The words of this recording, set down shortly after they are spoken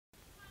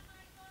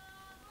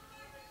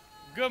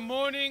Good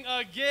morning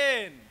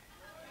again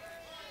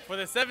for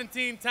the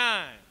 17th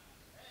time.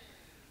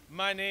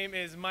 My name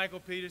is Michael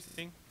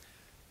Peterson.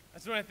 I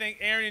just want to thank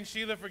Aaron and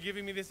Sheila for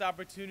giving me this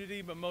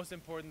opportunity, but most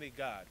importantly,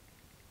 God.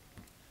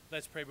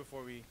 Let's pray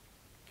before we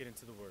get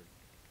into the Word.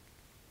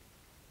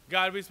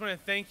 God, we just want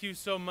to thank you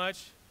so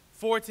much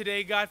for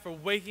today, God, for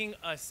waking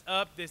us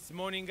up this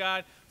morning,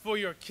 God, for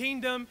your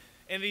kingdom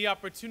and the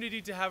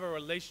opportunity to have a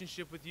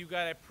relationship with you,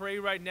 God. I pray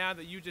right now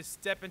that you just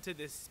step into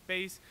this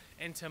space,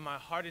 into my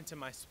heart, into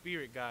my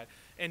spirit, God,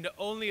 and to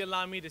only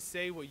allow me to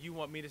say what you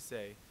want me to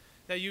say.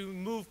 That you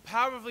move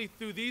powerfully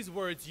through these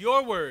words,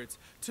 your words,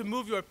 to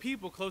move your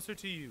people closer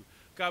to you.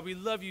 God, we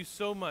love you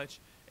so much.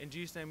 In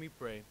Jesus' name we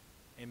pray.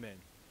 Amen.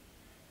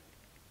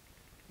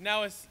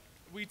 Now, as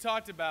we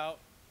talked about,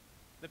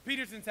 the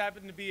Petersons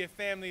happen to be a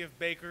family of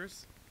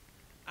bakers.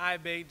 I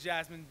bake,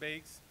 Jasmine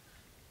bakes.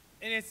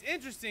 And it's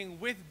interesting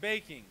with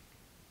baking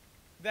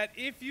that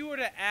if you were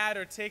to add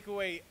or take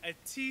away a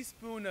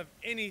teaspoon of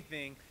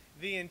anything,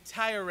 the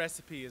entire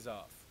recipe is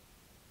off.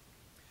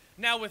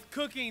 Now with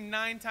cooking,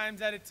 9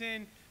 times out of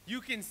 10, you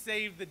can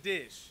save the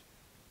dish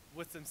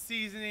with some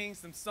seasoning,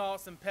 some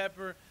salt, some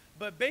pepper.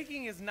 But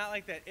baking is not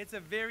like that. It's a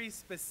very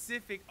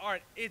specific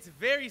art. It's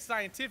very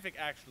scientific,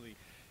 actually.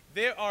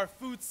 There are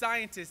food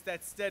scientists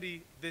that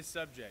study this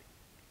subject.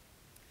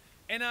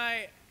 And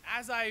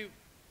as I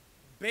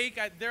bake,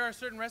 there are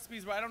certain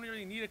recipes where I don't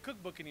really need a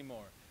cookbook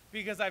anymore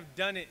because I've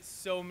done it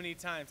so many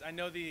times. I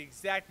know the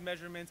exact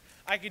measurements.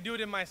 I could do it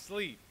in my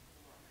sleep.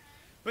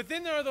 But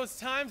then there are those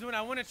times when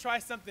I want to try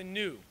something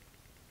new.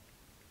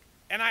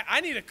 And I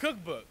need a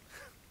cookbook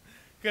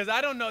because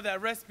I don't know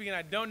that recipe and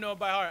I don't know it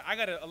by heart. I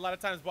got to a lot of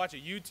times watch a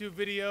YouTube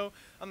video.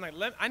 I'm like,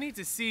 I need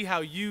to see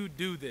how you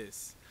do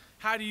this.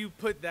 How do you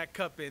put that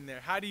cup in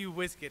there? How do you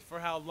whisk it? For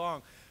how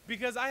long?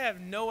 Because I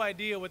have no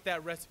idea what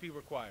that recipe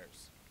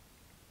requires.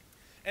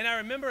 And I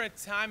remember a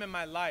time in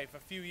my life a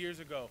few years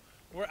ago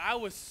where I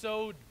was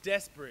so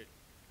desperate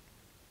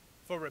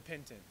for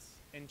repentance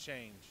and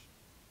change.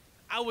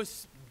 I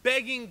was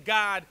begging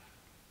God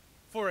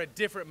for a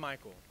different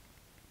Michael.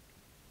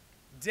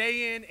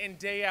 Day in and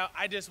day out,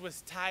 I just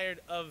was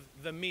tired of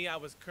the me I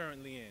was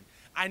currently in.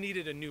 I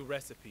needed a new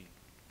recipe.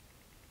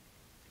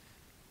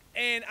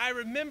 And I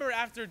remember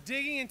after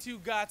digging into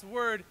God's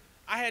word,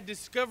 I had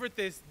discovered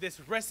this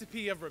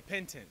recipe of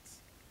repentance.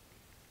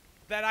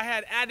 That I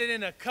had added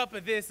in a cup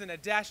of this and a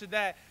dash of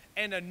that,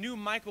 and a new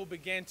Michael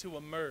began to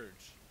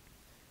emerge.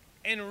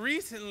 And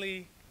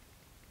recently,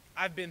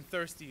 I've been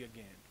thirsty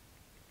again.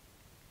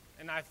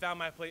 And I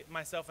found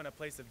myself in a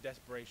place of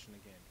desperation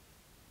again.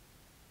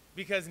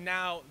 Because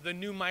now the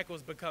new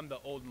Michael's become the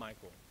old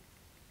Michael.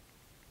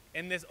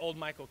 And this old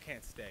Michael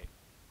can't stay.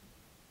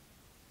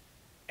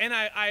 And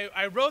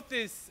I wrote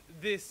this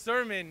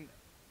sermon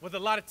with a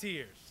lot of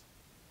tears.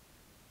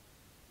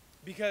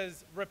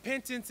 Because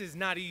repentance is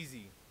not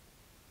easy.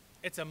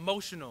 It's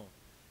emotional,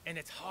 and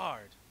it's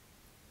hard,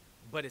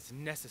 but it's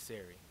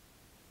necessary.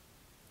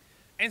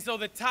 And so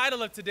the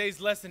title of today's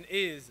lesson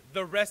is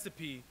The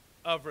Recipe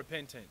of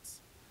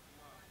Repentance.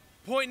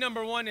 Point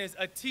number 1 is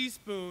a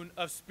teaspoon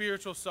of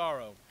spiritual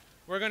sorrow.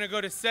 We're going to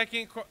go to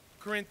 2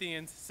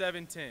 Corinthians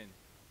 7:10.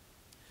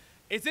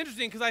 It's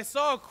interesting because I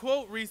saw a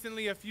quote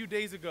recently a few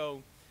days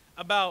ago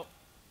about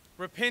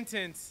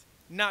repentance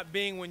not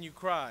being when you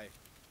cry.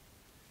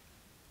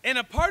 And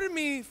a part of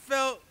me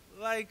felt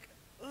like,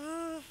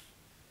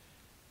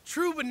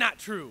 true but not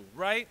true,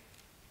 right?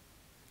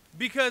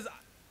 Because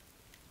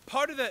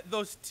part of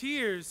those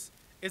tears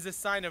is a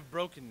sign of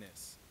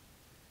brokenness.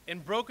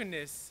 And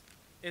brokenness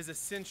is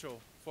essential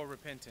for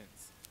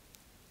repentance.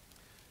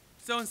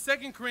 So in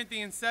 2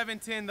 Corinthians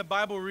 7:10, the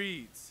Bible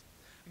reads,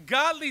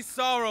 "Godly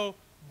sorrow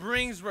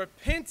brings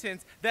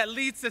repentance that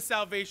leads to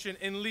salvation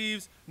and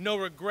leaves no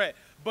regret.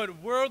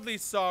 But worldly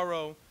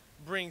sorrow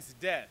brings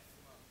death."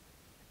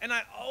 And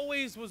I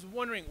always was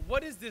wondering,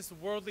 what is this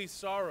worldly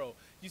sorrow?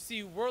 You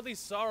see, worldly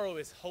sorrow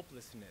is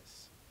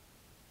hopelessness.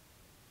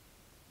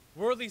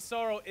 Worldly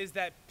sorrow is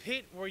that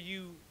pit where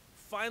you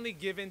finally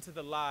give in to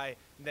the lie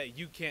that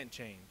you can't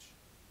change.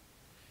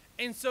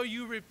 And so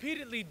you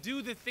repeatedly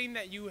do the thing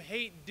that you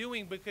hate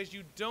doing because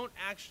you don't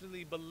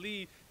actually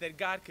believe that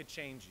God could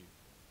change you.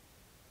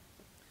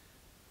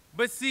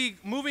 But see,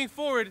 moving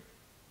forward,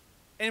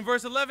 in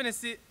verse 11, it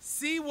says,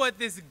 "See what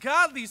this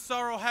godly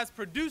sorrow has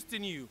produced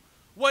in you.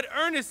 What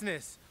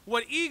earnestness,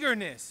 what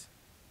eagerness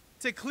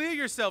to clear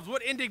yourselves,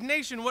 what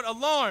indignation, what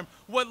alarm,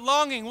 what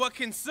longing, what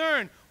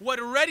concern, what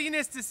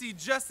readiness to see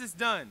justice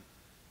done."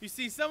 You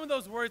see, some of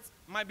those words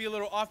might be a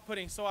little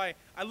off-putting, so I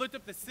looked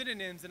up the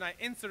synonyms and I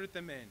inserted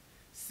them in.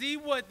 See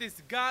what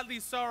this godly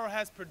sorrow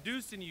has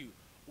produced in you.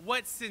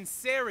 What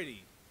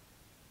sincerity,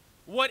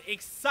 what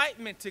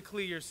excitement to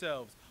clear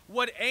yourselves,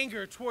 what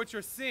anger towards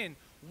your sin,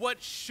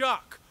 what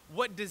shock,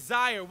 what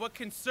desire, what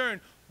concern,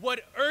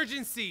 what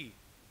urgency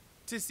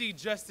to see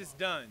justice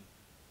done.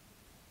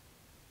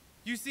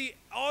 You see,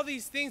 all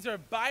these things are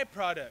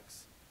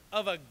byproducts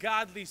of a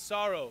godly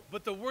sorrow,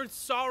 but the word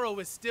sorrow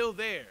is still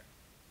there.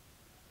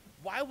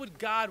 Why would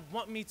God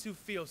want me to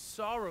feel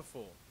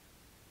sorrowful?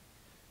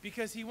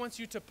 Because he wants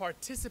you to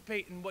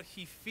participate in what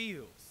he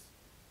feels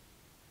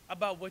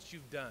about what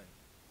you've done.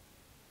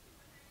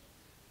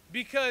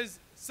 Because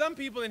some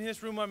people in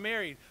this room are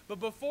married, but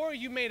before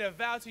you made a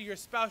vow to your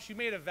spouse, you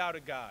made a vow to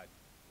God.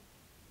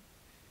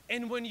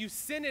 And when you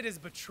sin, it is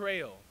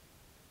betrayal.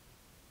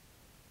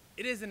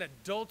 It is an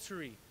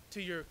adultery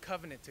to your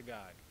covenant to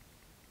God.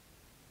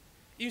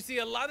 You see,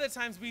 a lot of the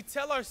times we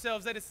tell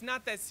ourselves that it's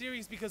not that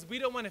serious because we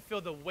don't want to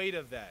feel the weight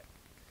of that.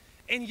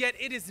 And yet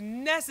it is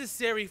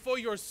necessary for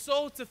your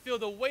soul to feel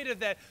the weight of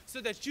that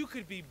so that you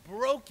could be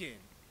broken.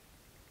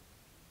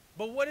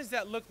 But what does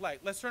that look like?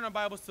 Let's turn our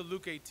Bibles to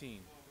Luke 18.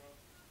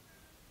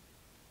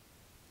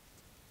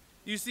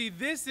 You see,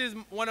 this is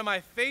one of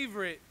my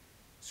favorite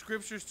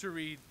scriptures to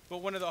read, but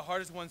one of the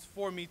hardest ones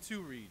for me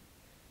to read.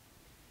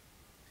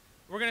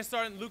 We're going to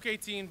start in Luke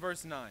 18,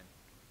 verse 9.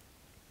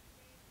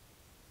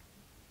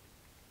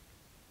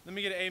 Let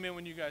me get an amen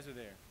when you guys are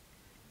there.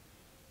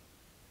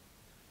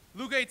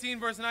 Luke 18,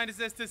 verse 9, it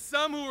says, "To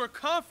some who were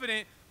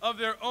confident of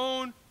their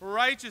own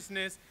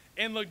righteousness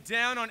and looked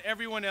down on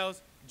everyone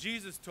else,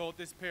 Jesus told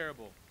this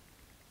parable.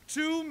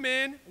 2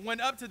 men went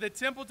up to the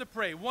temple to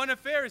pray, one a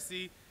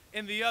Pharisee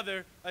and the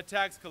other a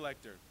tax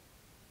collector.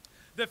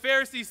 The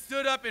Pharisee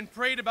stood up and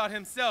prayed about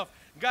himself,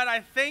 'God, I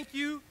thank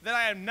you that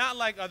I am not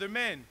like other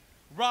men,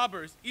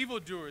 robbers,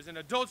 evildoers, and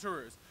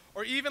adulterers,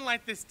 or even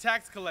like this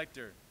tax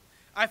collector.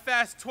 I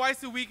fast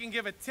twice a week and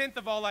give a tenth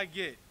of all I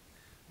get.'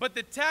 But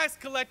the tax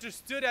collector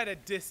stood at a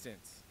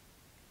distance.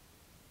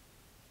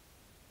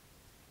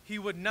 He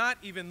would not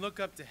even look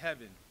up to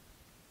heaven,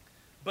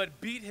 but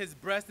beat his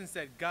breast and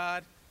said,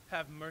 'God,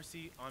 have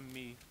mercy on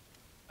me,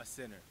 a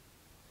sinner.'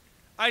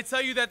 I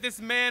tell you that this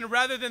man,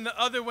 rather than the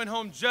other, went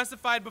home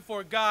justified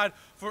before God.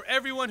 For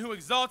everyone who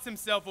exalts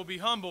himself will be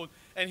humbled,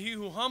 and he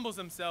who humbles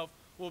himself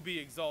will be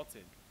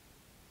exalted."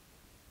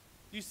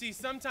 You see,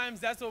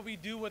 sometimes that's what we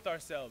do with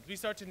ourselves. We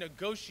start to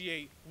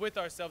negotiate with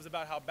ourselves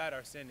about how bad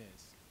our sin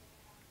is.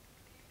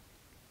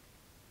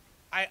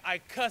 I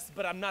cuss,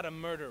 but I'm not a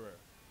murderer.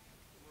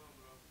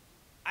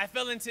 I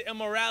fell into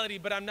immorality,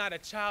 but I'm not a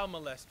child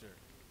molester.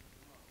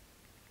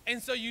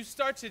 And so you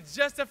start to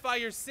justify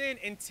your sin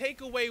and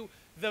take away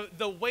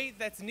the weight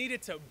that's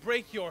needed to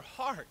break your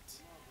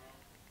heart.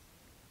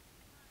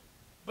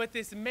 But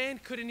this man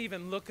couldn't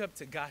even look up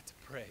to God to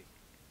pray.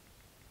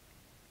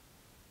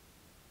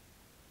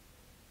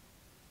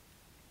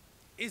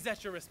 Is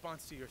that your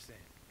response to your sin?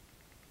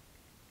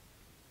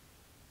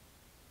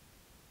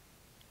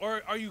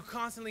 Or are you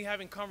constantly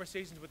having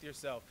conversations with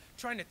yourself,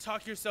 trying to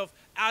talk yourself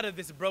out of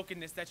this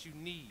brokenness that you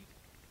need?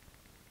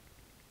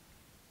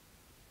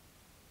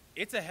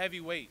 It's a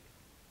heavy weight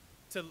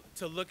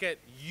to look at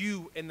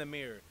you in the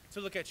mirror,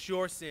 to look at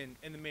your sin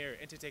in the mirror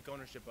and to take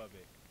ownership of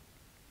it.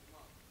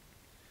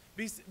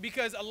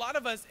 Because a lot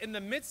of us, in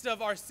the midst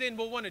of our sin,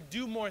 will want to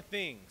do more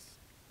things.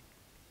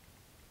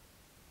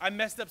 I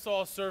messed up, so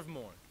I'll serve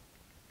more.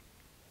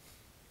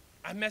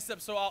 I messed up,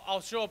 so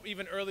I'll show up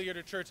even earlier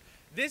to church.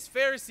 This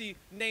Pharisee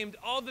named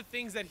all the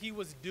things that he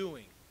was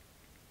doing.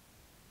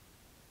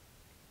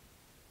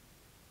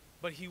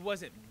 But he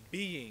wasn't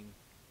being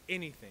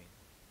anything.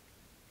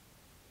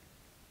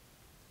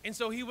 And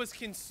so he was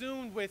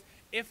consumed with,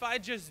 if I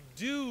just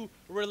do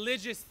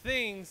religious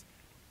things,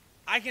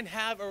 I can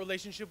have a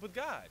relationship with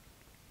God.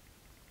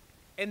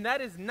 And that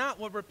is not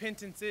what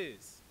repentance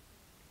is.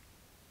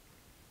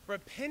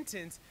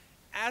 Repentance,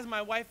 as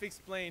my wife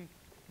explained,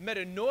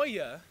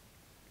 metanoia,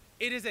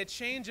 it is a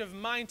change of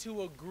mind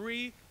to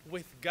agree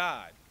with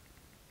God.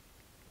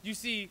 You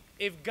see,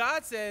 if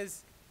God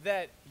says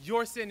that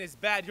your sin is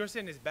bad, your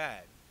sin is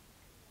bad.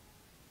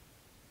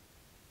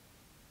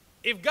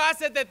 If God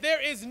said that there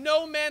is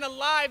no man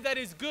alive that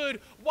is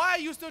good, why are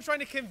you still trying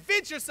to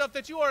convince yourself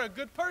that you are a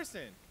good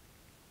person?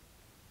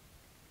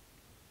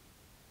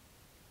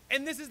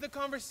 And this is the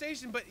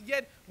conversation, but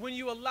yet when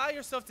you allow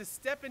yourself to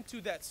step into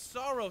that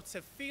sorrow,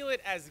 to feel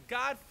it as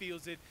God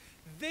feels it,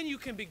 then you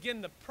can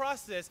begin the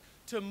process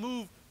to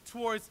move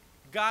towards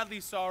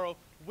godly sorrow,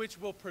 which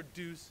will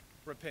produce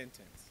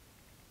repentance.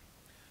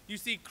 You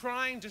see,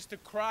 crying just to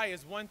cry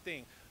is one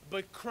thing,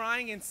 but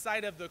crying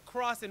inside of the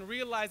cross and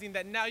realizing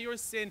that now your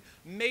sin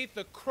made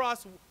the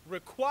cross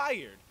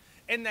required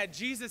and that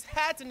Jesus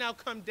had to now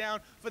come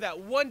down for that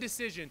one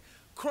decision,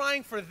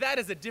 crying for that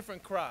is a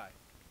different cry.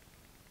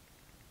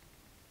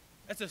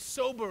 That's a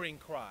sobering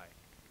cry.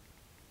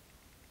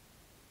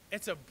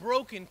 It's a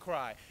broken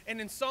cry. And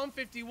in Psalm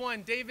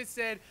 51, David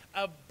said,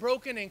 "A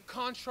broken and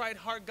contrite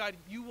heart, God,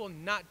 you will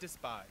not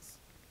despise."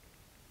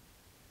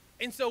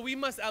 And so we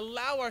must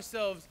allow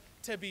ourselves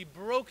to be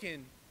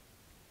broken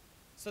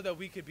so that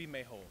we could be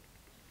made whole.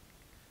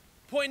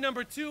 Point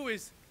number 2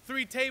 is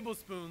 3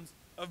 tablespoons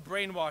of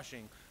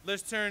brainwashing.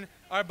 Let's turn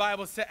our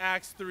Bibles to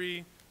Acts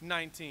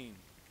 3:19.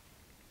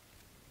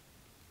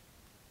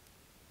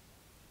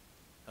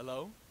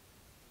 Hello?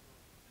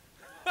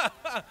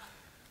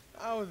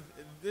 I was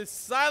this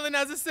silent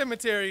as a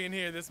cemetery in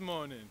here this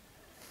morning.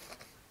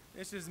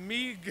 It's just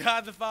me,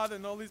 God the Father,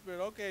 and the Holy Spirit.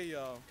 Okay,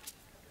 y'all.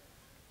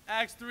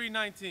 Acts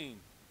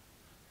 3:19.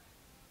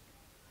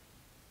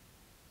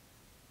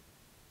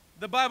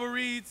 The Bible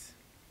reads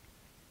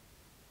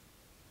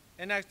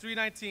in Acts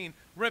 3:19,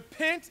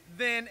 repent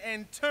then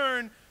and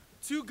turn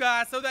to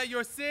God so that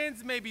your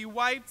sins may be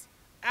wiped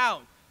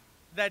out,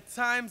 that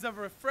times of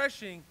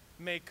refreshing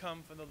may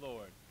come from the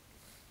Lord.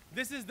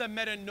 This is the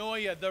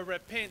metanoia, the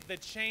repent, the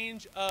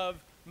change of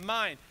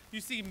mind.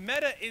 You see,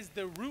 meta is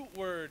the root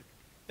word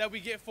that we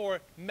get for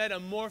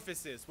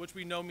metamorphosis, which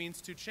we know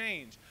means to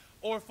change,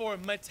 or for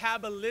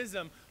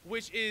metabolism,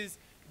 which is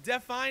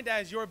defined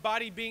as your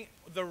body being,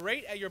 the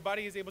rate at your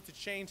body is able to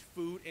change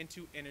food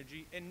into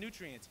energy and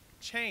nutrients.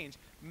 Change.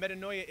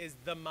 Metanoia is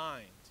the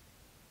mind.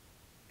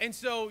 And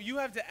so you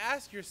have to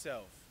ask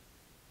yourself,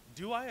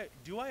 do I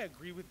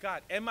agree with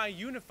God? Am I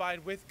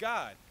unified with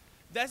God?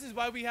 This is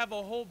why we have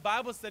a whole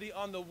Bible study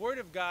on the Word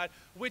of God,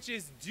 which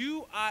is,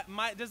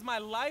 does my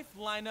life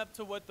line up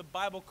to what the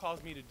Bible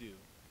calls me to do?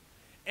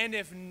 And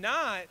if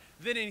not,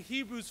 then in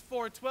Hebrews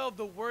 4:12,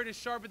 the word is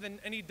sharper than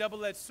any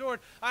double-edged sword.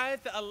 I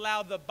have to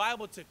allow the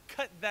Bible to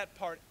cut that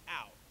part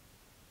out.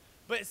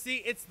 But see,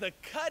 it's the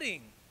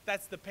cutting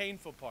that's the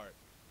painful part.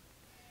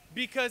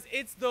 Because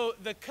it's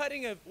the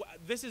cutting of,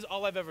 this is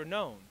all I've ever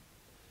known.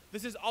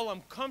 This is all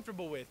I'm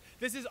comfortable with.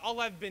 This is all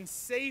I've been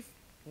safe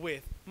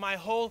with my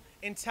whole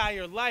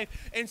entire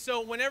life. And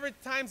so whenever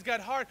times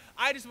got hard,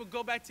 I just would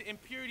go back to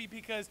impurity,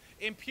 because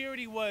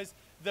impurity was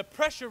the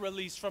pressure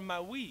release from my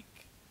week.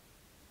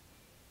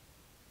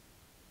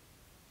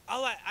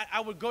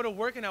 I would go to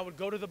work and I would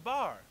go to the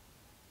bar.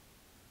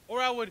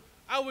 Or I would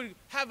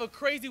have a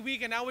crazy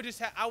week and I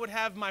would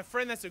have my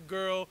friend that's a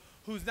girl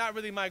who's not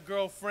really my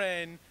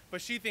girlfriend, but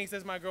she thinks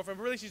that's my girlfriend,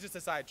 but really she's just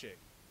a side chick.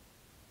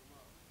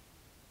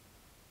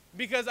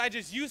 Because I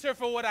just use her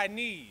for what I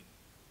need.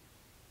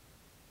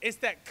 It's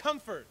that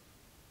comfort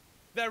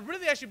that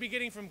really I should be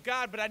getting from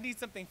God, but I need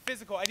something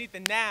physical. I need the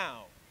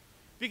now.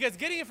 Because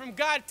getting it from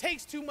God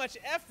takes too much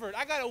effort.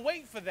 I got to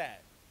wait for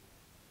that.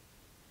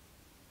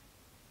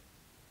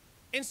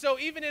 And so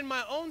even in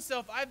my own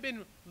self, I've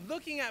been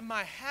looking at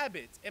my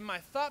habits and my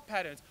thought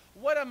patterns.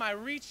 What am I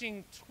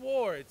reaching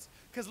towards?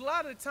 Because a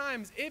lot of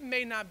times it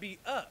may not be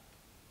up,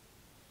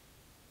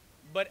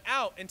 but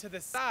out and to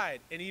the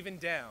side and even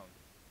down.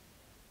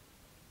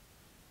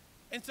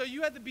 And so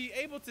you have to be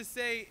able to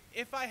say,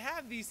 if I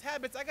have these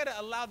habits, I got to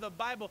allow the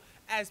Bible,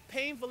 as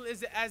painful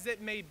as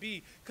it may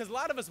be, because a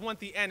lot of us want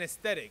the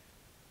anesthetic.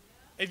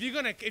 If you're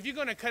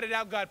gonna cut it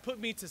out, God, put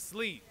me to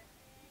sleep.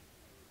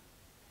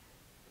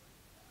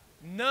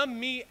 Numb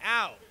me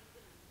out.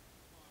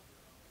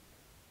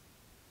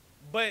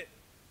 But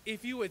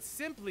if you would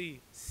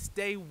simply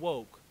stay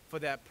woke for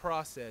that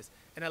process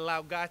and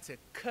allow God to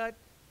cut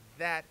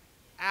that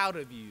out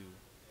of you.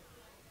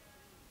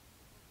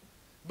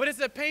 But it's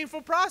a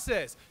painful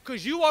process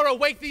because you are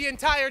awake the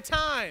entire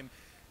time.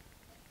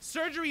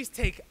 Surgeries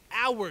take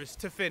hours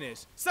to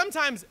finish,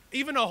 sometimes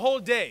even a whole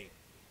day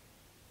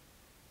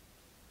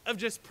of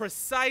just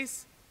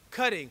precise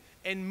cutting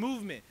and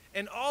movement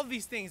and all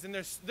these things. And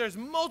there's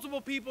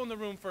multiple people in the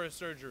room for a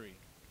surgery.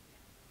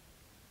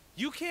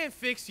 You can't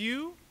fix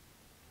you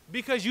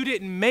because you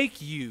didn't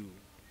make you.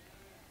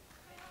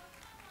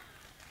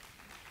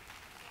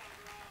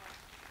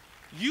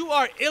 You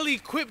are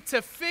ill-equipped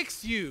to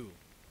fix you.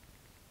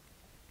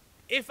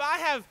 If I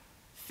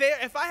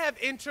have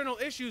internal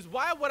issues,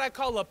 why would I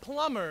call a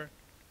plumber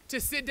to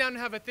sit down and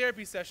have a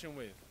therapy session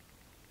with?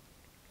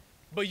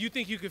 But you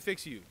think you can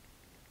fix you.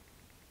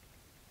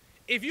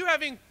 If you're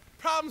having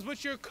problems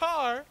with your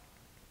car,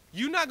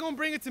 you're not going to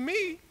bring it to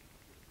me.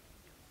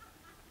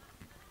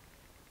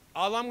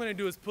 All I'm going to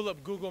do is pull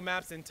up Google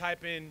Maps and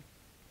type in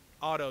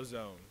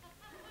AutoZone.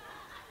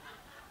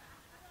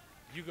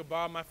 You could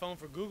borrow my phone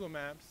for Google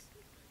Maps.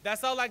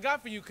 That's all I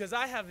got for you, because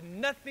I have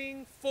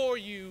nothing for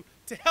you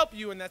to help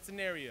you in that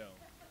scenario.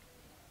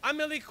 I'm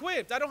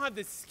ill-equipped. I don't have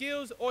the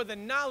skills or the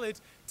knowledge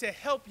to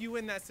help you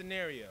in that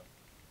scenario.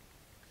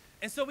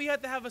 And so we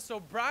have to have a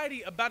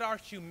sobriety about our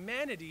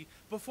humanity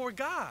before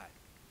God.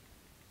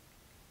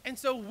 And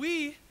so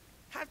we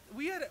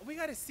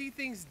got to see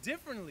things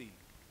differently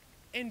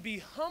and be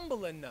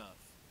humble enough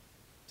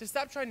to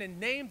stop trying to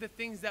name the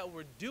things that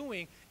we're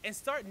doing and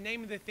start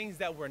naming the things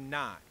that we're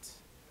not.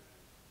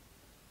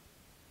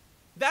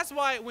 That's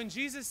why when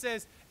Jesus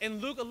says in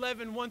Luke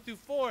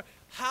 11:1-4,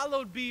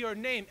 hallowed be your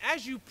name,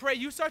 as you pray,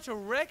 you start to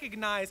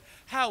recognize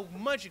how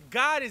much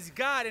God is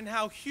God and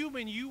how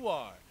human you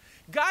are.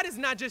 God is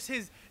not just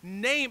his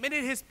name, it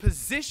is his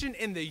position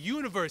in the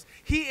universe.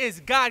 He is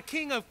God,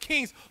 King of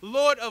kings,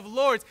 Lord of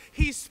lords.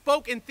 He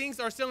spoke and things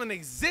are still in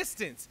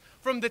existence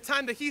from the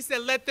time that he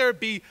said, let there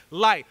be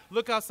light.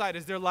 Look outside,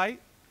 is there light?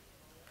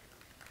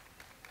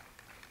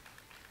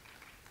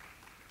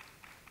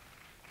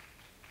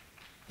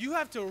 You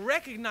have to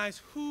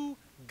recognize who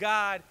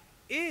God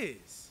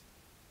is.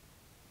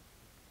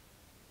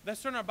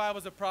 Let's turn our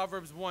Bibles to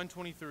Proverbs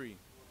 1:23.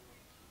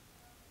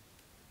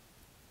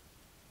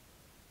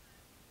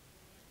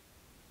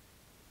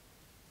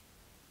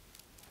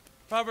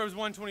 Proverbs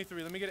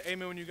 1:23. Let me get an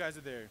amen when you guys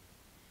are there.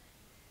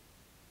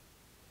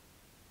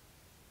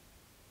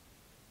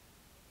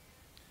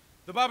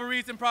 The Bible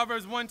reads in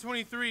Proverbs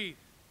 1:23,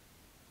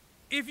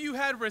 if you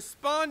had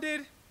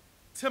responded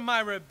to my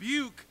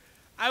rebuke,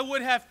 I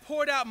would have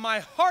poured out my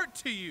heart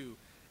to you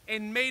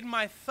and made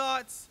my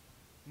thoughts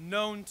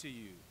known to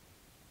you.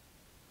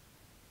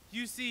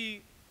 You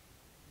see,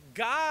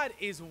 God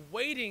is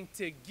waiting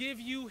to give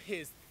you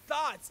his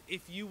thoughts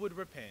if you would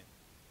repent.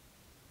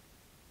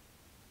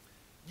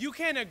 You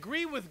can't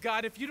agree with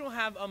God if you don't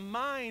have a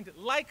mind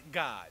like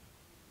God.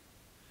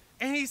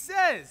 And he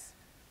says,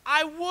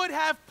 I would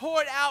have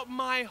poured out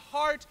my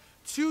heart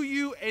to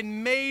you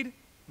and made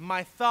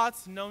my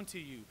thoughts known to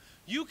you.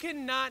 You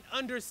cannot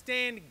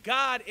understand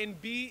God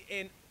and be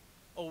in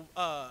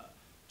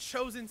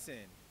chosen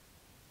sin.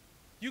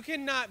 You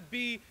cannot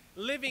be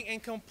living in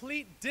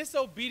complete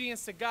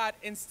disobedience to God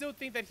and still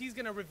think that he's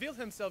going to reveal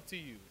himself to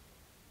you.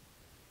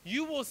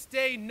 You will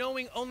stay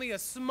knowing only a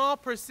small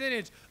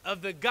percentage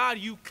of the God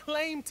you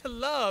claim to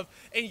love,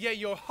 and yet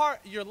your heart,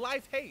 your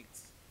life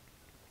hates.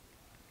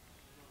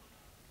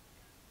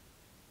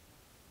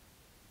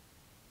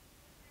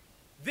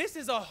 This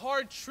is a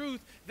hard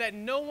truth that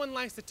no one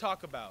likes to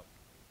talk about,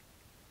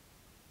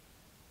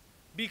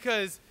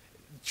 because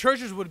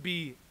churches would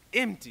be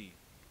empty.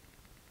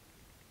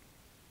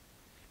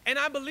 And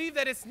I believe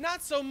that it's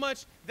not so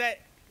much that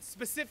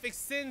specific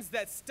sins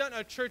that stunt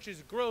a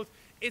church's growth,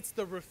 it's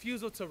the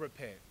refusal to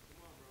repent.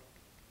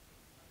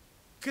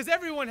 Because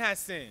everyone has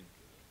sinned.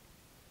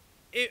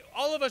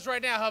 All of us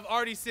right now have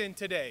already sinned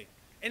today.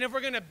 And if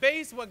we're going to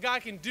base what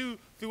God can do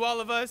through all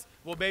of us,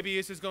 well, baby,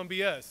 it's just going to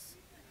be us.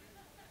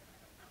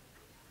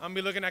 I'm going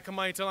to be looking at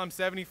Kamani until I'm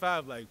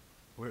 75 like,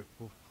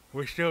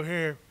 we're still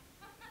here.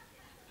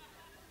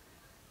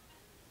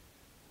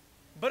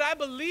 But I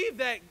believe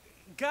that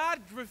God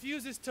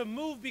refuses to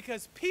move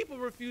because people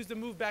refuse to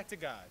move back to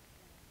God.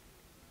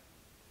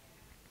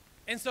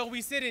 And so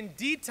we sit in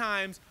deep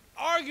times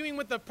arguing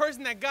with the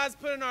person that God's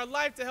put in our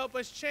life to help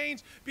us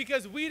change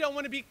because we don't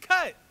want to be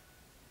cut.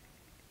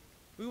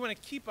 We want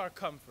to keep our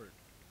comfort.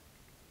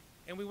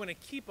 And we want to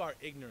keep our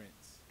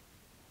ignorance.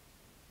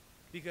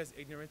 Because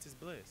ignorance is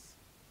bliss.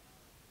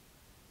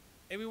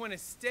 And we want to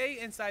stay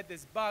inside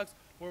this box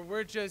where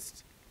we're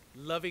just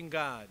loving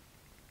God.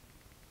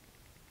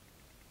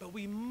 But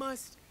we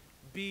must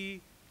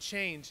be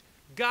changed.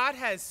 God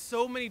has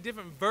so many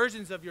different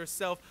versions of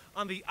yourself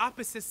on the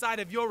opposite side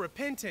of your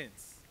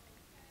repentance.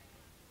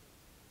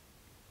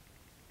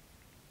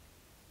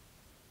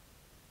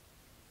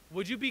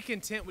 Would you be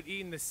content with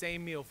eating the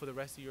same meal for the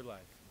rest of your life?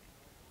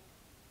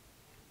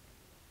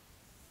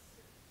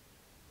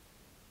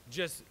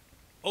 Just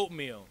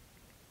oatmeal.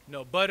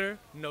 No butter,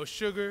 no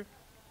sugar,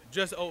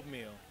 just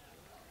oatmeal.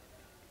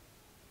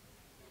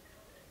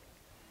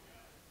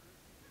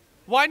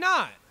 Why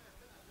not?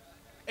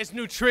 It's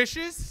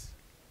nutritious,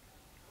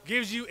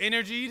 gives you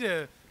energy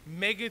to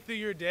make it through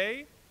your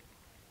day.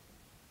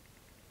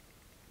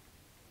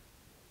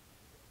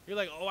 You're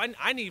like, oh,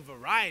 I need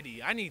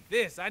variety. I need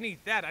this. I need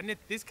that. I need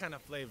this kind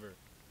of flavor.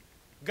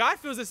 God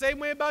feels the same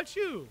way about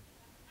you.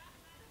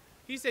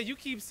 He said, you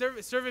keep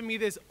serving me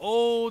this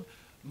old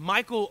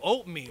Michael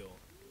oatmeal.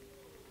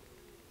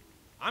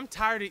 I'm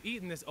tired of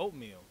eating this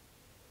oatmeal.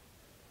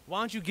 Why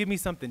don't you give me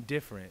something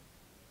different?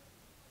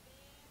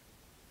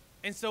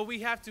 And so we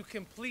have to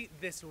complete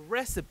this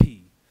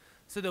recipe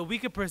so that we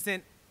can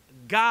present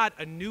God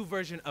a new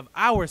version of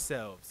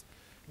ourselves.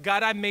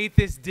 God, I made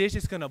this dish.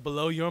 It's going to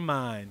blow your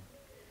mind.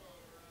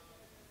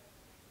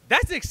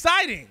 That's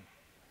exciting.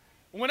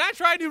 When I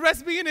try a new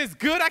recipe and it's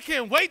good, I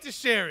can't wait to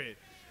share it.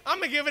 I'm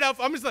going to give it out.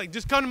 I'm just like,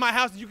 just come to my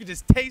house and you can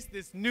just taste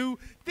this new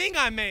thing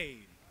I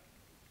made.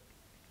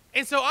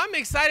 And so I'm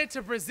excited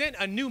to present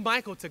a new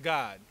Michael to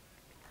God.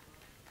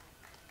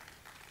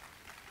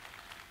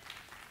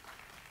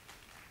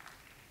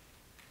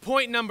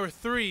 Point number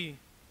 3,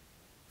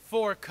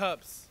 4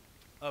 cups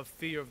of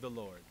fear of the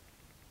Lord.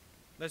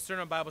 Let's turn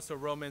our Bibles to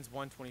Romans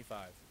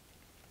 1:25.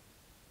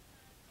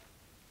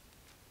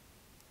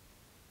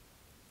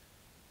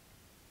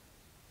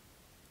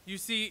 You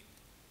see,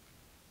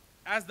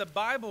 as the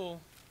Bible,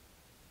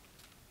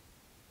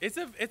 it's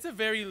a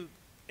very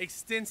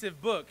extensive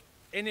book,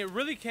 and it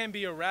really can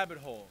be a rabbit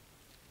hole.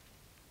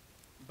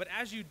 But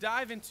as you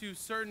dive into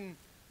certain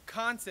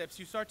concepts,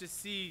 you start to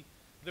see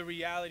the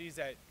realities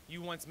that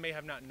you once may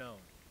have not known.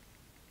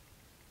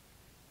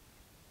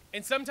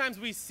 And sometimes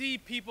we see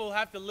people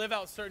have to live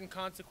out certain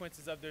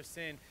consequences of their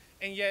sin,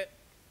 and yet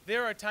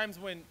there are times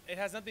when it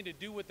has nothing to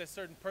do with a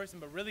certain person,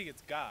 but really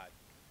it's God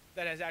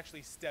that has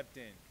actually stepped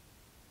in.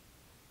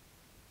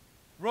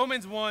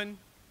 Romans 1,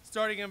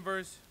 starting in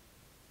verse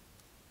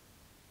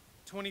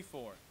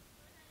 24.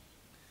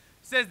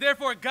 Says,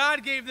 therefore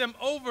God gave them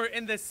over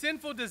in the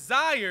sinful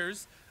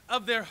desires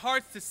of their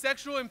hearts to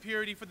sexual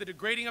impurity for the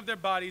degrading of their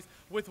bodies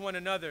with one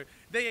another.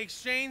 They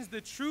exchanged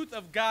the truth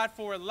of God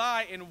for a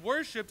lie and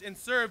worshipped and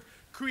served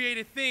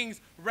created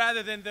things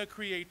rather than the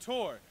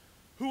Creator,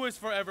 who is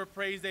forever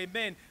praised.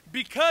 Amen.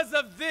 Because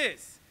of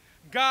this,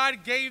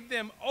 God gave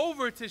them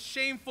over to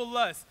shameful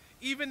lusts.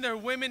 Even their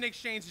women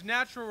exchanged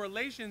natural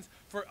relations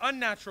for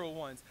unnatural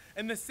ones.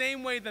 In the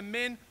same way, the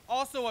men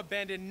also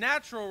abandoned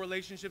natural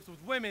relationships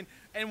with women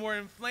and were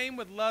inflamed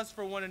with lust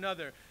for one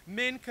another.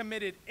 Men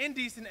committed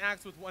indecent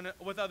acts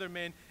with other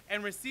men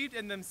and received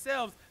in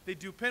themselves the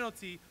due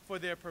penalty for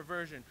their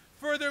perversion.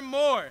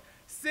 Furthermore,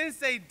 since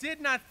they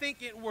did not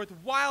think it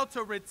worthwhile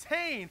to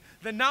retain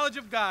the knowledge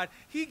of God,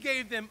 he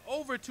gave them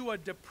over to a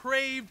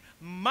depraved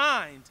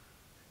mind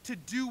to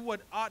do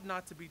what ought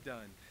not to be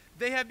done.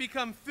 They have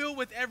become filled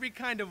with every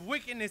kind of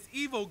wickedness,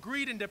 evil,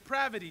 greed, and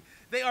depravity.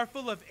 They are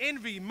full of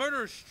envy,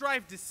 murder,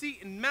 strife, deceit,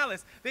 and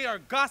malice. They are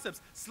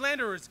gossips,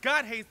 slanderers,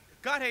 God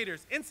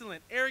haters,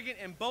 insolent, arrogant,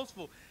 and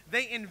boastful.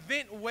 They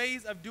invent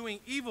ways of doing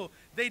evil.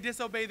 They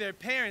disobey their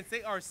parents.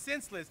 They are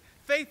senseless,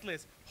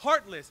 faithless,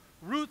 heartless,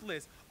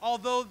 ruthless.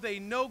 Although they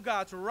know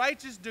God's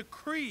righteous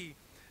decree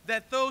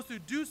that those who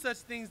do such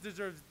things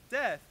deserve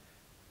death,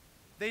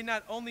 they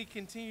not only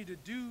continue to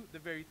do the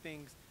very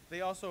things,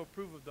 they also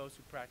approve of those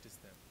who practice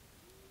them.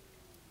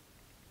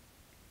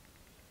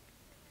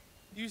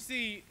 You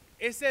see,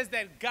 it says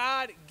that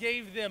God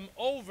gave them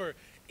over.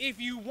 If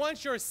you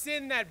want your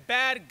sin that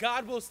bad,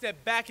 God will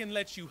step back and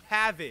let you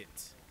have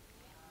it.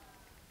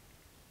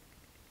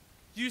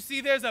 You see,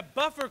 there's a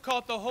buffer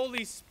called the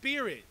Holy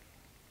Spirit.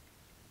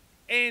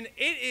 And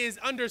it is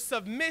under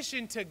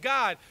submission to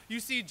God. You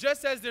see,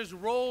 just as there's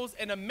roles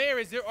in a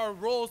marriage, there are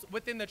roles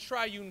within the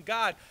triune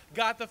God.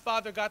 God the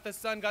Father, God the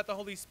Son, God the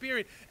Holy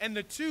Spirit. And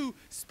the two,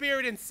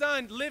 Spirit and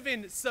Son, live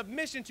in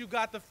submission to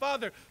God the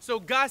Father.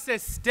 So God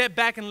says, step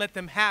back and let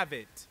them have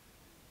it.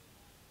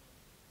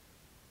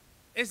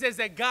 It says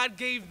that God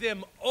gave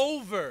them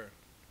over.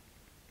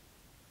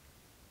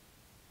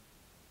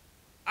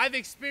 I've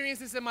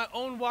experienced this in my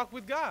own walk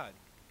with God.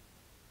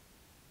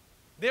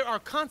 There are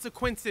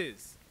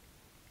consequences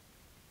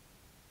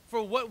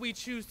for what we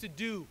choose to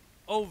do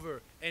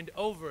over and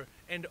over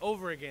and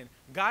over again.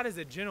 God is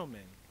a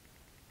gentleman.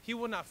 He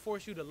will not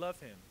force you to love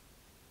him.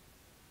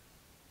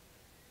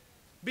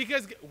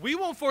 Because we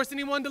won't force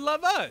anyone to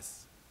love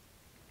us.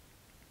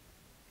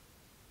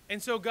 And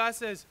so God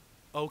says,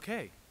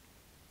 okay,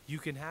 you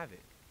can have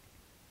it.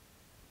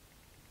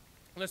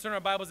 Let's turn our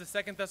Bibles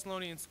to 2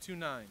 Thessalonians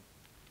 2:9.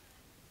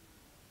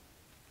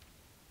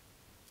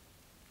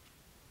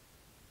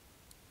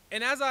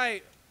 And as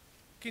I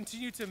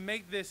continue to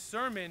make this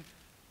sermon,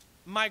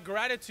 my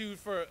gratitude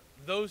for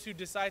those who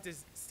decide to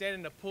stand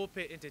in the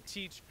pulpit and to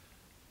teach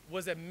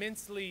was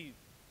immensely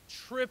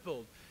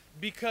tripled,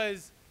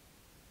 because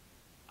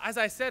as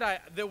I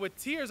said, there were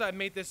tears. I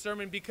made this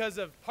sermon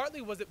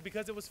partly was it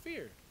because it was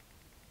fear.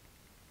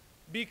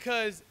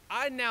 Because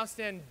I now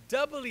stand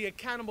doubly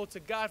accountable to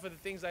God for the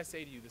things I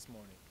say to you this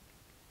morning.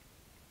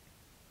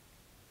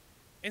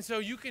 And so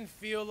you can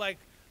feel like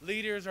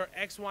leaders are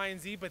X, Y,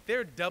 and Z, but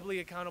they're doubly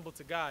accountable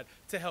to God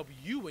to help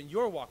you in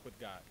your walk with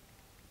God.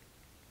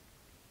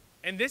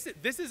 And this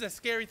is a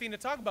scary thing to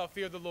talk about,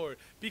 fear of the Lord,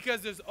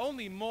 because there's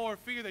only more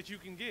fear that you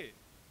can get.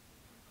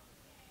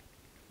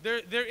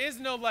 There is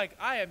no like,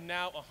 I am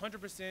now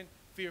 100%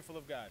 fearful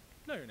of God.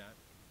 No, you're not.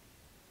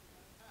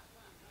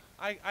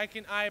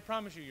 I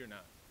promise you're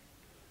not.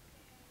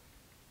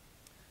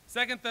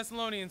 2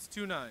 Thessalonians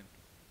 2:9.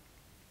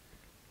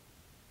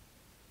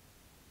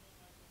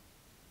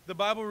 The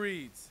Bible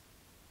reads,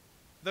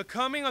 "The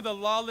coming of the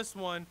lawless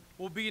one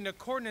will be in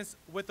accordance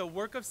with the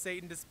work of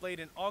Satan displayed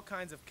in all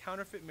kinds of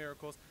counterfeit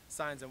miracles,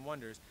 signs, and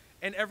wonders,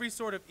 and every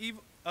sort of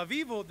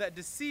evil that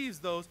deceives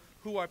those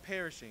who are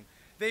perishing.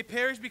 They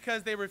perish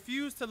because they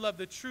refuse to love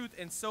the truth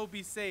and so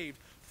be saved.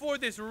 For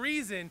this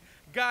reason,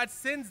 God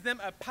sends them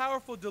a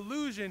powerful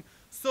delusion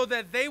so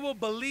that they will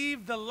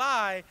believe the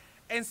lie,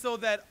 and so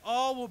that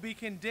all will be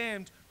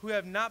condemned who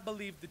have not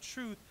believed the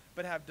truth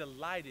but have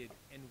delighted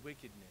in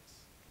wickedness."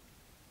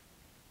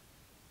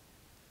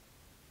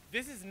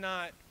 This is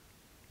not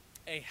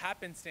a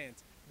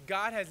happenstance.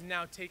 God has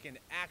now taken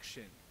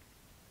action.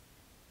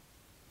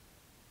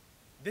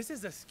 This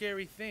is a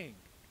scary thing.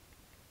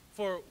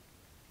 For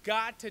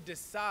God to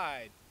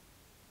decide,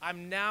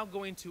 I'm now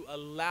going to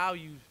allow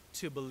you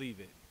to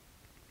believe it.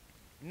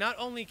 Not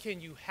only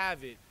can you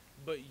have it,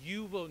 but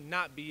you will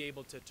not be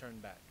able to turn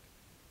back.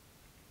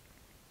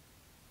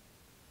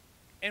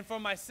 And for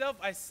myself,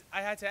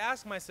 I had to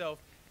ask myself,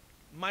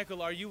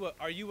 Michael, are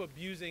you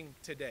abusing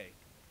today?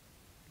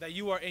 That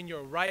you are in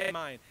your right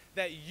mind,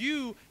 that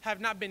you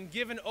have not been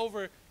given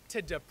over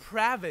to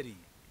depravity.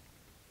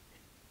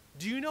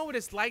 Do you know what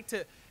it's like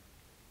to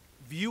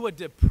view a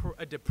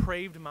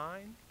depraved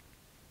mind?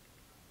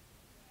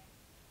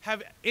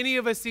 Have any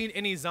of us seen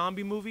any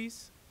zombie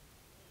movies?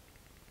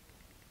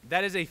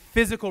 That is a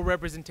physical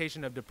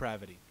representation of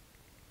depravity.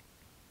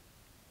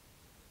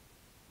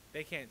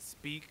 They can't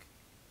speak.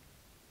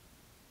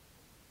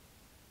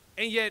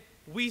 And yet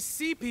we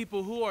see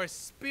people who are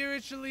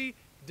spiritually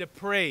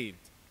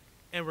depraved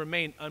and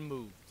remain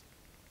unmoved.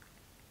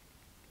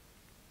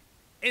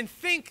 And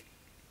think,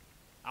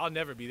 I'll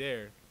never be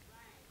there.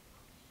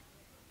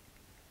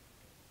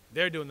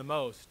 They're doing the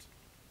most.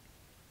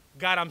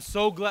 God, I'm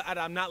so glad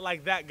I'm not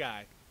like that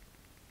guy.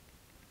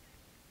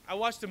 I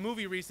watched a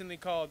movie recently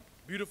called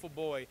Beautiful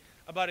Boy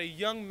about a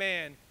young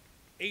man,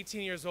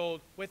 18 years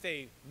old, with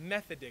a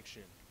meth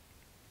addiction.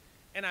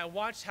 And I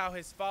watched how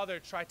his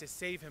father tried to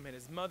save him and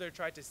his mother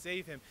tried to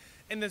save him.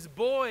 And this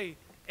boy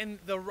And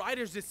the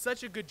writers did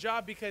such a good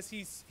job because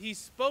he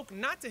spoke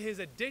not to his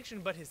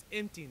addiction, but his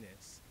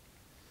emptiness.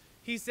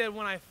 He said,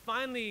 when I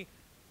finally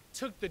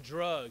took the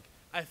drug,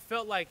 I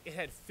felt like it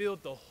had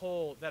filled the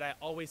hole that I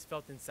always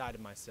felt inside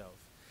of myself.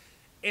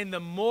 And the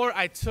more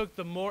I took,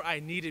 the more I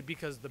needed,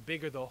 because the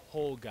bigger the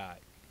hole got.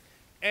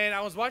 And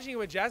I was watching it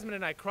with Jasmine,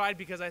 and I cried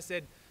because I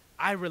said,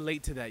 I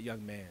relate to that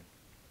young man.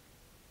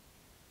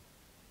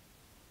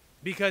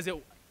 Because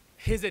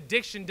his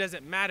addiction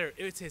doesn't matter.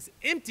 It's his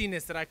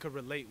emptiness that I could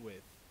relate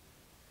with.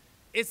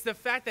 It's the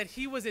fact that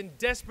he was in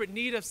desperate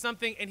need of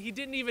something, and he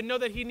didn't even know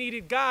that he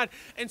needed God.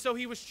 And so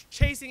he was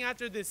chasing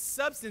after this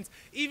substance,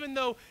 even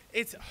though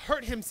it's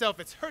hurt himself,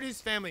 it's hurt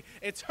his family,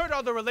 it's hurt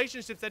all the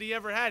relationships that he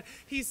ever had.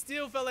 He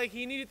still felt like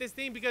he needed this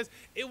thing because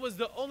it was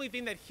the only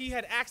thing that he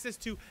had access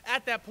to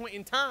at that point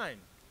in time.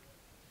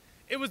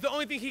 It was the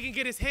only thing he could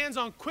get his hands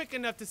on quick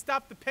enough to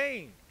stop the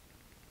pain.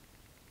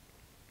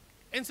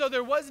 And so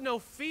there was no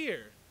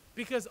fear,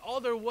 because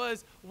all there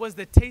was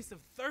the taste of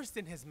thirst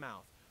in his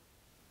mouth.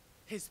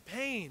 His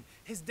pain,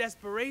 his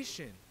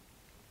desperation.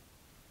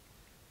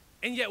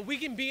 And yet we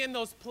can be in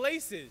those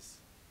places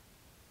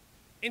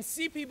and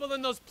see people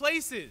in those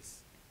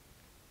places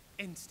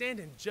and stand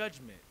in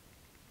judgment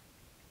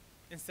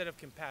instead of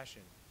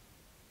compassion.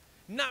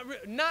 Not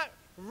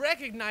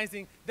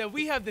recognizing that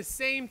we have the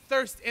same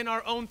thirst in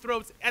our own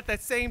throats at the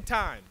same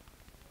time,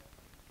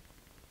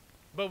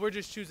 but we're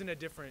just choosing a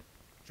different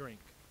drink.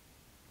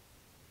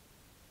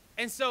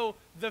 And so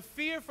the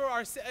fear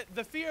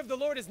of the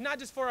Lord is not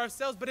just for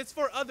ourselves, but it's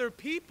for other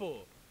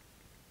people.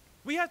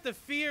 We have to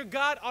fear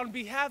God on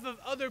behalf of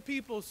other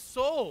people's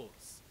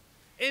souls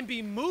and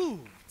be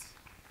moved.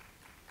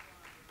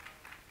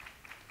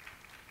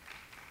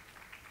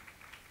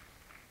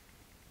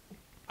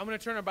 I'm going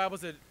to turn our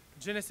Bibles to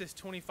Genesis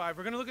 25.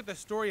 We're going to look at the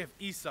story of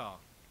Esau.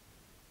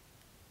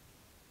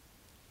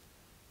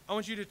 I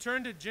want you to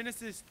turn to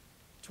Genesis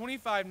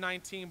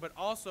 25:19, but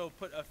also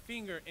put a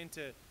finger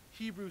into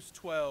Hebrews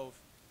 12,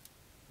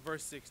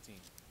 verse 16.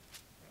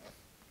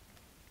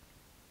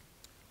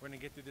 We're going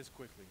to get through this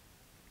quickly.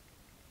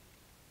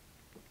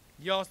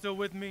 Y'all still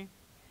with me?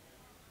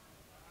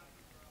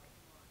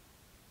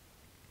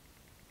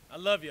 I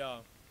love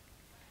y'all.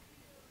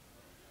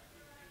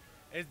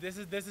 This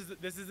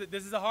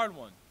is a hard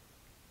one.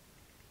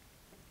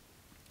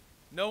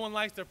 No one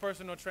likes their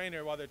personal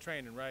trainer while they're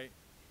training, right?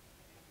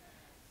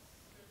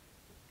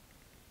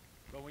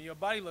 But when your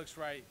body looks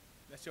right,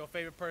 that's your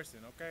favorite person,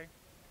 okay?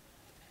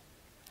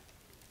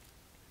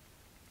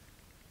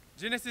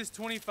 Genesis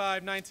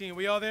 25:19.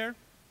 We all there? It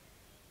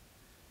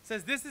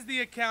says, this is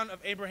the account of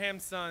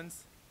Abraham's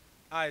sons,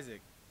 Isaac.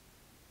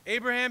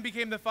 Abraham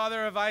became the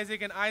father of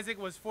Isaac, and Isaac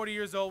was 40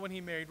 years old when he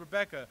married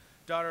Rebekah,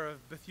 daughter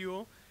of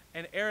Bethuel,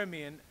 an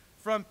Aramean,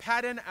 from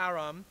Paddan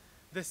Aram,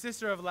 the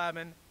sister of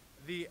Laban,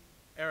 the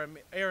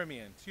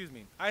Aramean.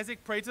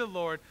 Isaac prayed to the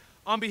Lord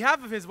on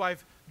behalf of his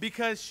wife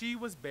because she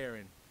was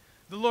barren.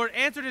 The Lord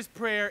answered his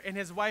prayer, and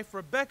his wife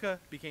Rebekah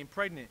became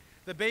pregnant.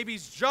 The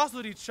babies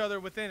jostled each other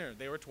within her.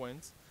 They were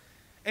twins.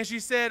 And she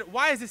said,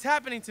 why is this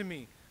happening to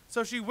me?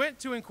 So she went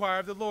to inquire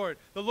of the Lord.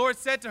 The Lord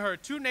said to her,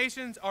 2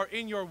 nations are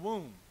in your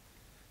womb.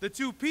 The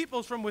 2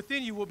 peoples from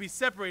within you will be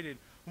separated.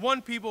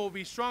 One people will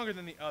be stronger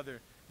than the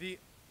other,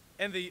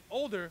 and the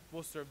older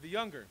will serve the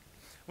younger.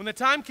 When the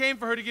time came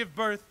for her to give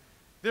birth,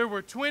 there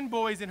were twin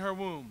boys in her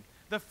womb.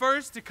 The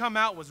first to come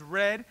out was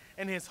red,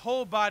 and his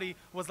whole body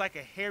was like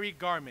a hairy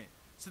garment.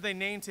 So they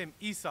named him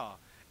Esau.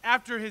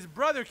 After his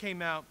brother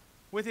came out,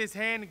 with his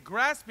hand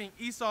grasping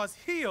Esau's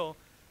heel,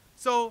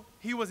 so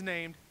he was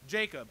named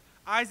Jacob.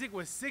 Isaac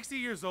was 60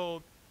 years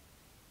old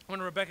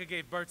when Rebekah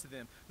gave birth to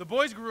them. The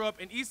boys grew up,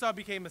 and Esau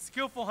became a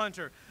skillful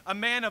hunter, a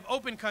man of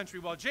open country,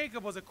 while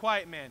Jacob was a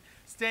quiet man,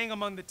 staying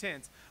among the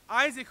tents.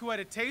 Isaac, who had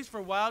a taste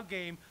for wild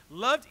game,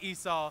 loved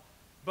Esau,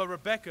 but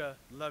Rebekah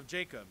loved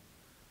Jacob.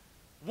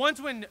 Once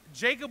when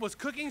Jacob was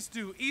cooking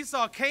stew,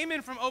 Esau came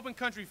in from open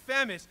country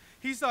famished.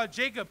 He saw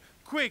Jacob,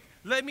 quick,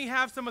 let me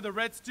have some of the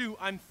red stew.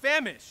 I'm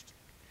famished.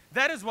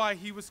 That is why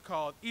he was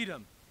called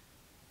Edom.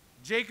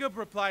 Jacob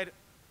replied,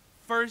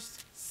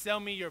 first, sell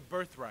me your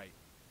birthright.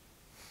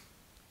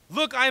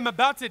 Look, I am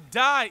about to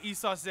die,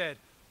 Esau said.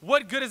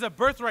 What good is a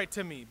birthright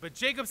to me? But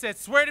Jacob said,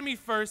 swear to me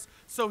first.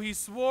 So he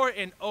swore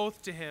an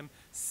oath to him,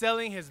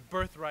 selling his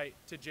birthright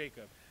to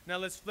Jacob. Now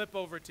let's flip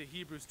over to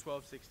Hebrews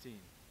 12:16.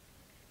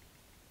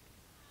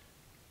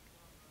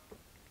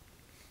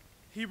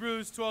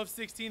 Hebrews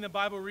 12:16, the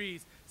Bible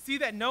reads, see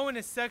that no one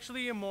is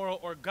sexually immoral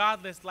or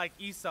godless like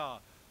Esau,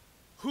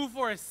 who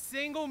for a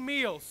single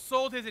meal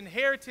sold his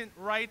inheritance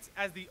rights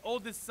as the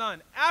oldest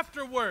son.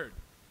 Afterward,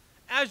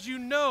 as you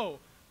know,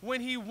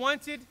 when he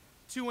wanted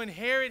to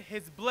inherit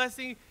his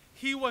blessing,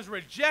 he was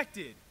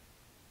rejected.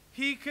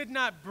 He could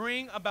not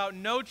bring about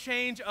no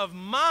change of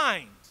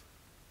mind,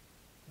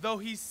 though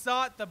he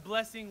sought the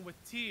blessing with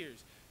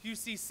tears. You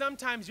see,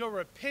 sometimes your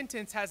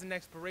repentance has an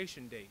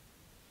expiration date.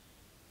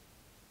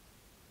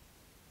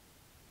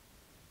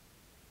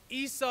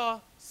 Esau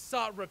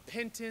sought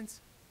repentance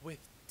with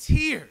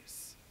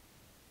tears,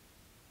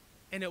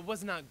 and it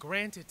was not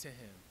granted to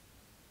him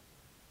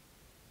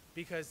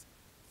because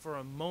for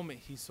a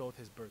moment he sold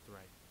his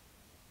birthright.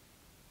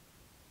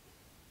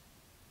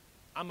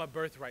 I'm a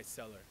birthright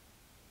seller.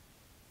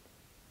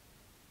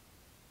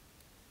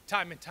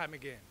 Time and time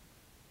again.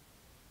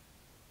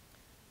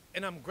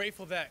 And I'm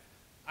grateful that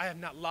I have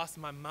not lost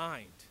my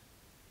mind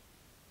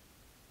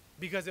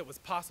because it was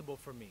possible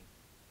for me.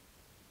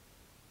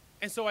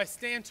 And so I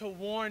stand to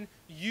warn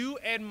you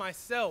and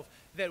myself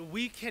that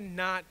we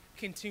cannot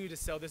continue to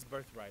sell this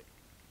birthright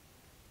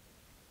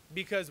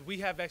because we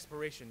have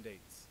expiration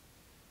dates.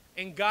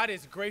 And God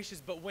is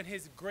gracious, but when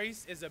his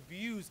grace is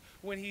abused,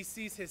 when he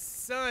sees his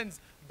son's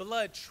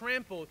blood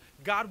trampled,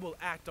 God will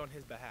act on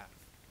his behalf.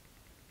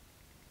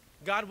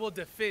 God will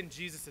defend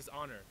Jesus'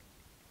 honor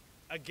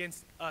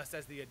against us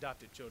as the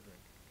adopted children.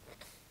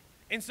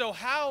 And so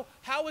how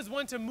is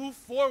one to move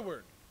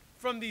forward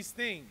from these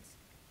things?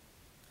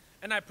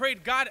 And I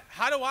prayed, God,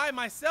 how do I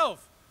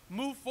myself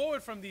move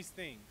forward from these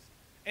things?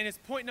 And it's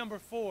point number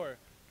 4,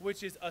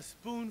 which is a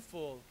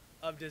spoonful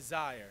of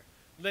desire.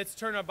 Let's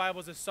turn our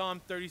Bibles to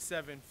Psalm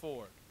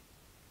 37:4.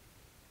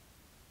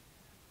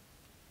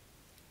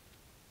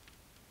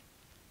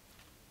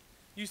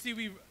 You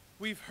see,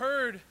 we've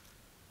heard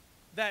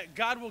that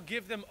God will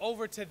give them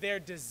over to their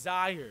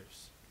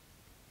desires.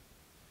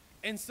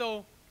 And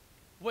so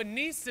what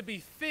needs to be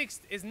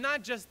fixed is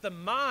not just the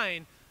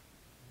mind,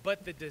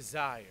 but the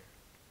desire.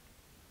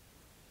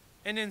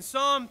 And in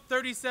Psalm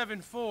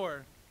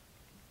 37:4,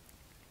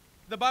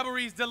 the Bible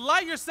reads,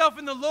 "Delight yourself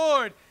in the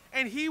Lord,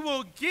 and he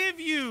will give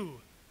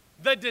you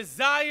the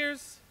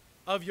desires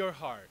of your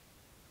heart."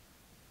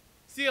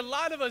 See, a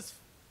lot of us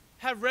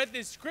have read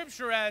this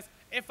scripture as,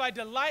 if I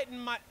delight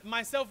in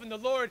myself in the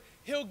Lord,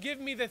 he'll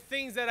give me the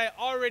things that I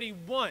already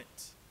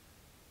want.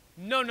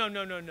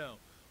 No.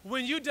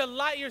 When you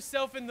delight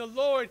yourself in the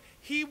Lord,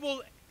 he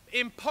will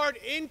impart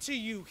into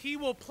you, he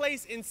will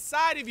place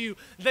inside of you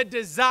the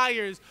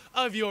desires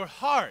of your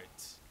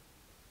heart.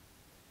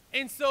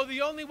 And so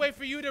the only way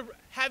for you to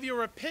have your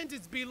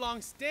repentance be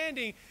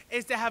long-standing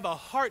is to have a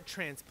heart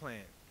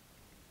transplant.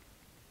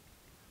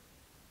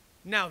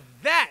 Now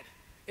that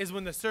is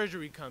when the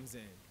surgery comes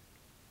in.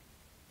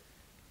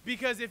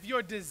 Because if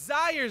your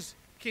desires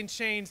can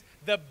change,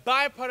 the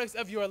byproducts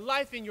of your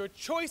life and your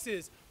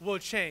choices will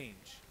change.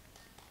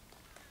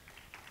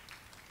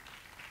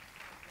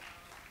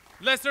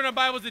 Let's turn our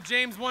Bibles to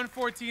James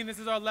 1:14. This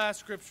is our last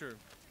scripture.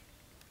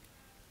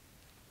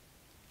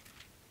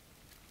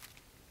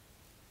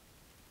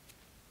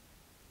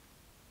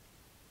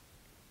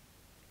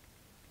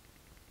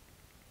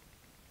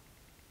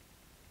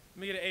 Let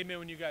me get an amen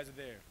when you guys are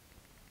there.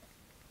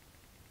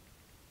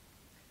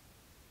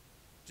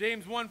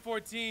 James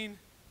 1:14.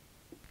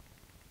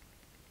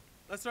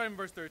 Let's start in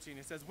verse 13.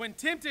 It says, "When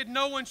tempted,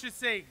 no one should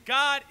say,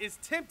 'God is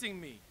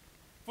tempting me.'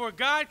 For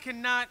God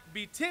cannot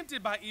be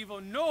tempted by evil,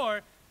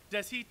 nor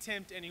does he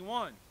tempt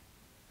anyone.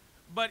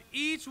 But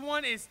each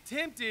one is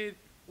tempted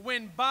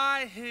when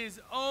by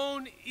his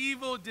own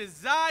evil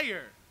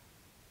desire,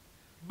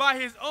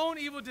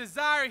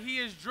 he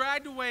is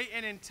dragged away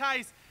and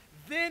enticed.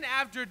 Then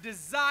after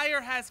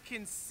desire has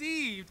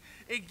conceived,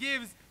 it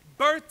gives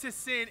birth to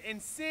sin.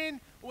 And sin,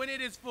 when it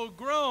is full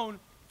grown,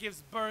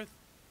 gives birth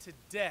to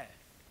death."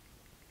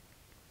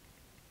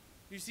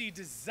 You see,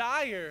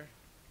 desire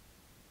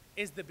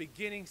is the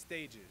beginning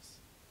stages.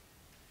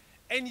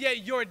 And yet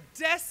your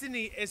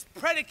destiny is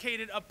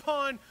predicated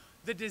upon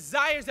the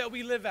desires that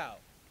we live out.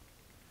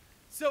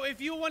 So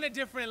if you want a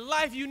different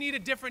life, you need a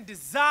different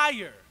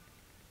desire.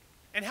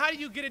 And how do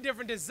you get a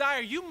different desire?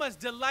 You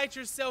must delight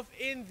yourself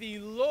in the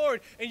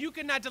Lord. And you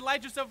cannot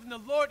delight yourself in the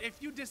Lord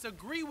if you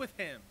disagree with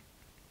him,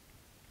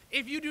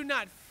 if you do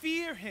not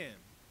fear him.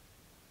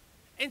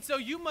 And so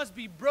you must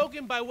be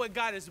broken by what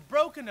God is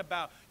broken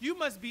about. You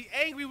must be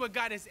angry what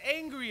God is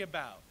angry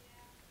about.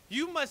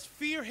 You must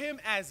fear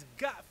him as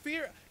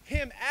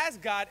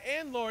God,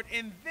 and Lord.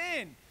 And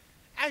then,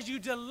 as you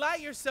delight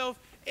yourself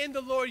in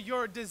the Lord,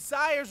 your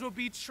desires will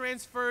be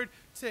transferred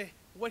to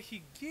what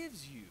he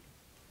gives you.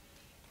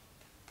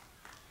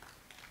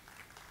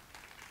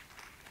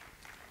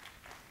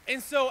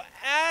 And so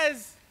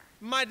as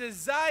my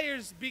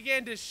desires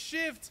began to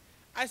shift,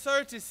 I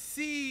started to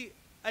see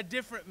a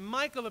different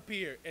Michael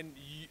appear. And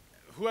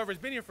whoever's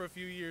been here for a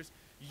few years,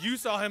 you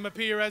saw him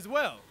appear as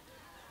well.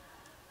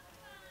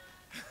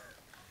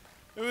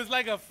 It was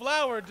like a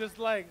flower, just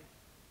like.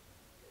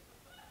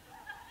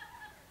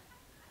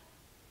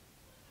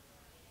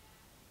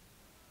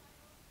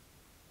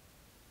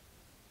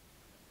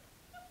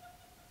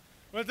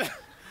 Those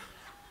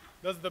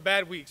are the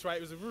bad weeks, right?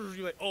 It was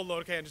you're like, oh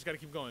Lord, okay, I just got to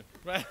keep going,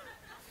 right?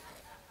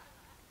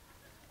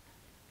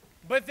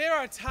 But there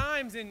are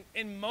times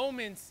in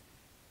moments,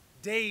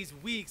 days,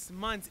 weeks,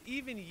 months,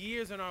 even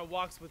years in our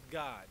walks with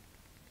God,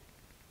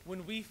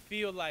 when we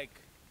feel like,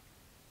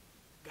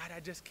 God, I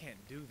just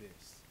can't do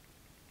this.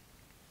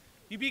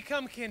 You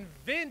become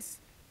convinced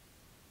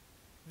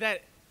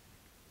that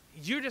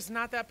you're just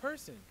not that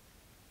person,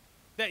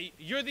 that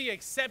you're the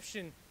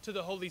exception to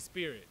the Holy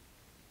Spirit.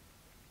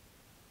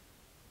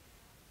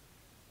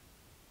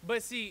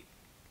 But see,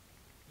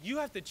 you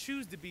have to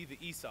choose to be the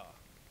Esau.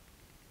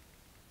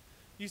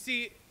 You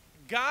see,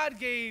 God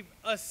gave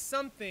us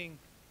something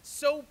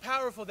so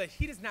powerful that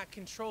he does not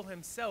control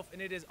himself,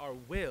 and it is our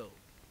will.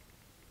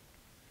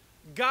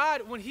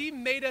 God, when he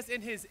made us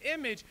in his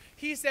image,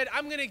 he said,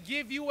 I'm going to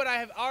give you what I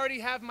have already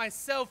have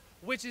myself,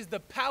 which is the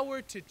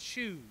power to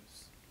choose.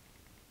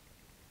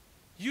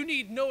 You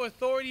need no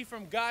authority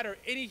from God or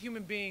any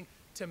human being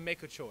to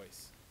make a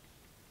choice.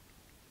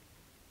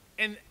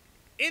 And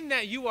in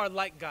that, you are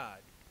like God.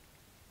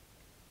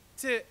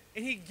 And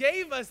he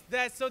gave us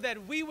that so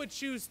that we would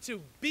choose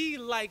to be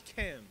like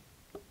him.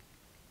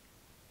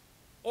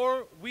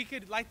 Or we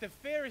could, like the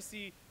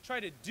Pharisee, try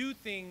to do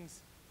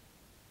things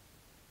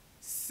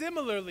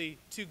similarly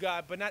to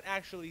God, but not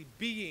actually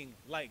being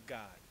like God.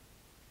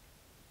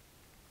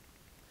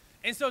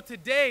 And so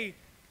today,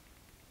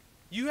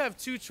 you have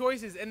two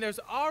choices, and there's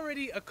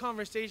already a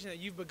conversation that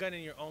you've begun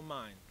in your own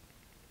mind.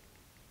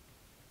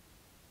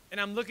 And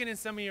I'm looking in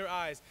some of your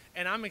eyes,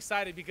 and I'm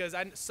excited because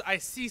I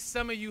see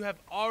some of you have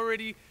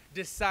already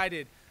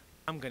decided,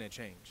 I'm going to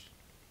change.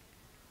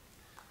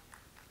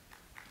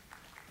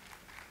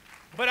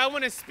 But I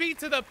want to speak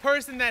to the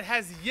person that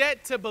has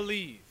yet to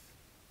believe.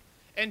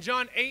 In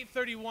John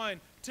 8:31,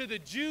 to the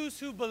Jews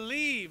who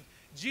believed,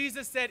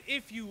 Jesus said,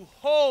 if you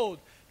hold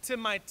to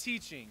my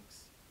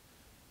teachings.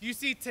 You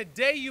see,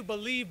 today you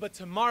believe, but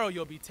tomorrow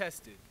you'll be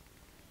tested.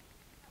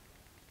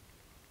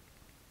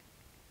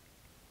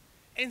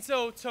 And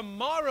so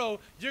tomorrow,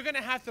 you're going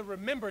to have to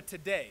remember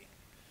today.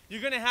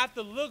 You're going to have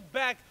to look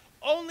back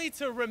only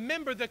to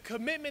remember the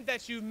commitment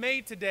that you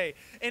made today.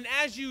 And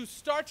as you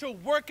start to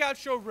work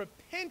out your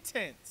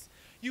repentance,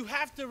 you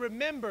have to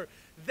remember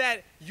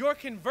that your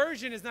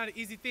conversion is not an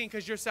easy thing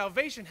because your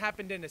salvation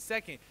happened in a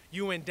second.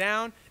 You went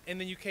down and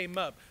then you came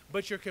up.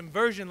 But your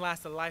conversion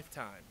lasts a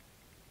lifetime.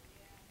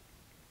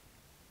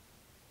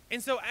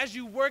 And so as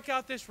you work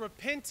out this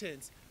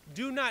repentance,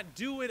 do not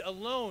do it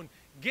alone.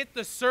 Get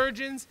the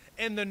surgeons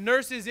and the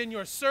nurses in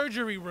your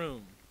surgery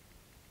room.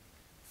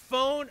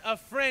 Phone a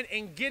friend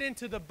and get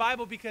into the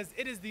Bible because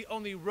it is the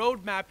only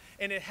roadmap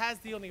and it has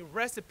the only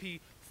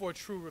recipe for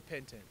true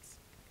repentance.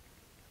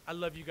 I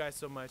love you guys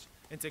so much,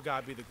 and to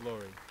God be the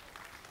glory.